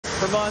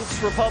For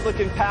months,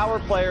 Republican power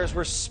players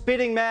were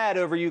spitting mad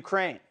over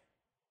Ukraine,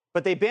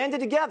 but they banded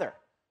together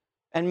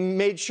and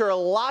made sure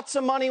lots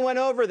of money went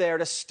over there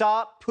to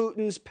stop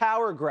Putin's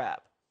power grab,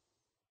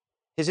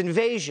 his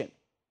invasion.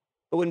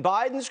 But when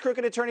Biden's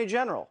crooked attorney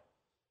general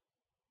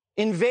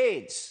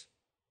invades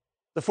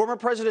the former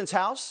president's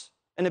house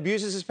and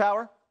abuses his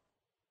power,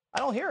 I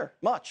don't hear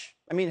much.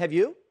 I mean, have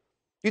you?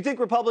 You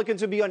think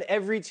Republicans would be on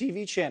every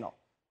TV channel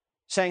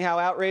saying how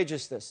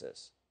outrageous this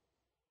is?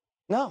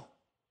 No.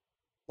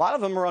 A lot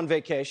of them are on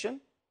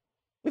vacation.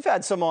 We've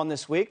had some on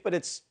this week, but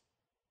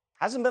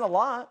hasn't been a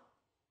lot.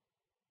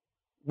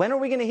 When are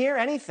we going to hear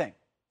anything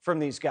from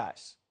these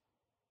guys?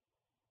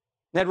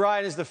 Ned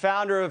Ryun is the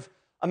founder of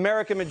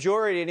American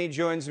Majority, and he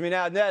joins me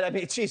now. Ned, I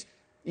mean, geez,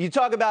 you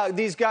talk about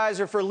these guys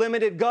are for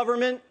limited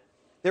government.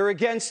 They're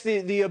against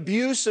the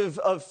abuse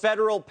of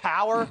federal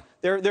power.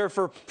 They're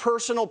for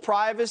personal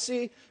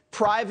privacy,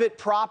 private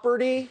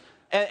property,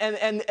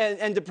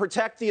 and to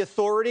protect the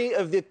authority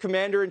of the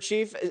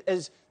commander-in-chief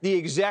as the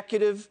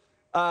executive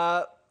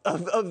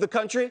of the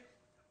country.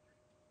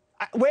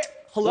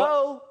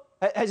 Hello?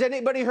 Has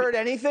anybody heard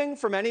anything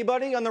from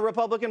anybody on the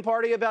Republican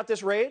Party about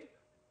this raid?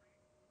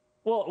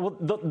 Well,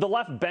 the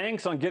left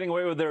banks on getting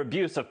away with their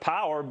abuse of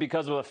power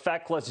because of a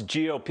feckless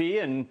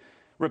GOP, and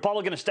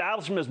Republican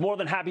establishment is more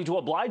than happy to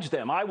oblige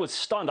them. I was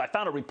stunned. I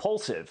found it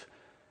repulsive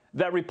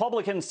that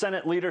Republican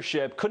Senate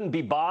leadership couldn't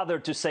be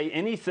bothered to say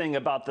anything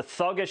about the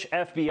thuggish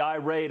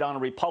FBI raid on a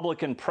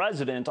Republican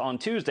president on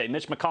Tuesday.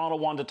 Mitch McConnell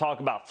wanted to talk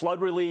about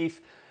flood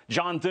relief.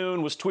 John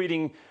Thune was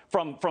tweeting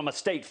from a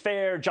state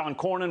fair. John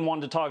Cornyn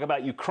wanted to talk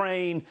about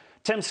Ukraine.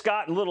 Tim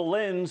Scott and Little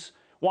Linz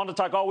wanted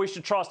to talk, oh, we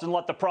should trust and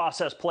let the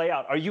process play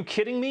out. Are you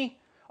kidding me?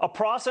 A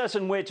process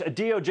in which a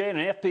DOJ and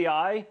an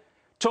FBI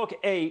took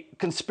a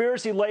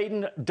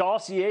conspiracy-laden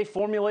dossier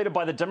formulated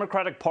by the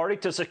Democratic Party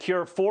to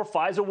secure 4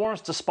 FISA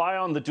warrants to spy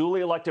on the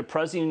duly elected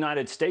president of the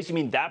United States. You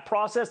mean that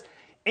process?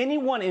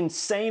 Anyone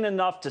insane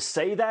enough to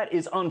say that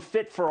is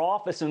unfit for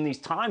office in these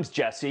times,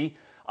 Jesse.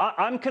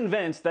 I'm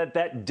convinced that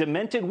that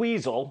demented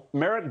weasel,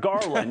 Merrick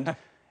Garland,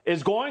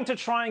 is going to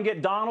try and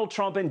get Donald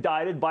Trump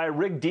indicted by a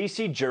rigged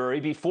D.C.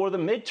 jury before the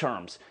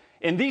midterms.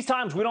 In these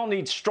times, we don't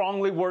need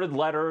strongly worded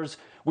letters.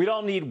 We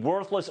don't need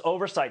worthless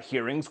oversight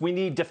hearings. We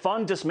need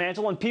defund,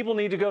 dismantle, and people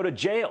need to go to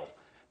jail.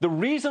 The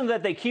reason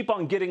that they keep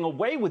on getting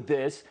away with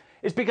this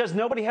is because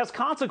nobody has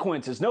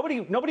consequences. Nobody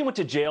went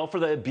to jail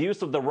for the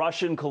abuse of the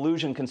Russian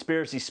collusion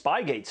conspiracy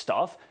Spygate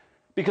stuff.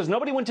 Because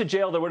nobody went to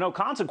jail, there were no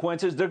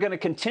consequences. They're going to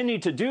continue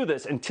to do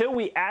this until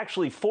we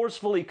actually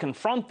forcefully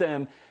confront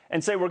them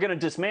and say we're going to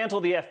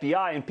dismantle the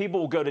FBI and people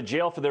will go to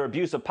jail for their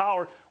abuse of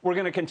power. We're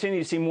going to continue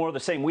to see more of the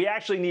same. We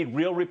actually need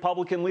real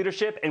Republican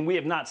leadership, and we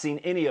have not seen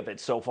any of it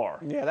so far.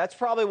 Yeah, that's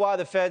probably why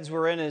the feds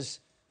were in his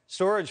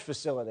storage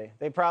facility.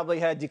 They probably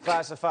had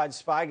declassified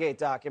Spygate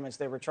documents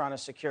they were trying to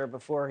secure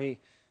before he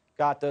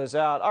got those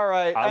out. All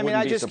right. I mean,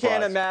 I just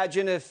can't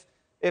imagine if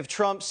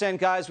Trump sent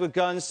guys with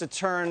guns to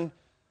turn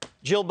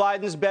Jill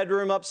Biden's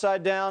bedroom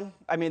upside down.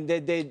 I mean,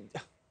 there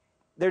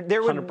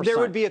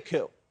would be a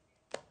coup.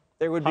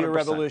 There would be 100%. A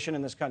revolution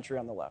in this country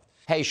on the left.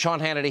 Hey, Sean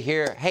Hannity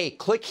here. Hey,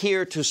 click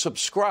here to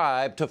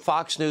subscribe to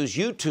Fox News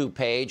YouTube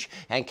page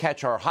and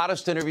catch our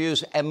hottest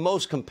interviews and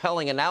most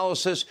compelling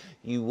analysis.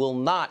 You will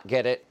not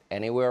get it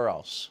anywhere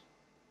else.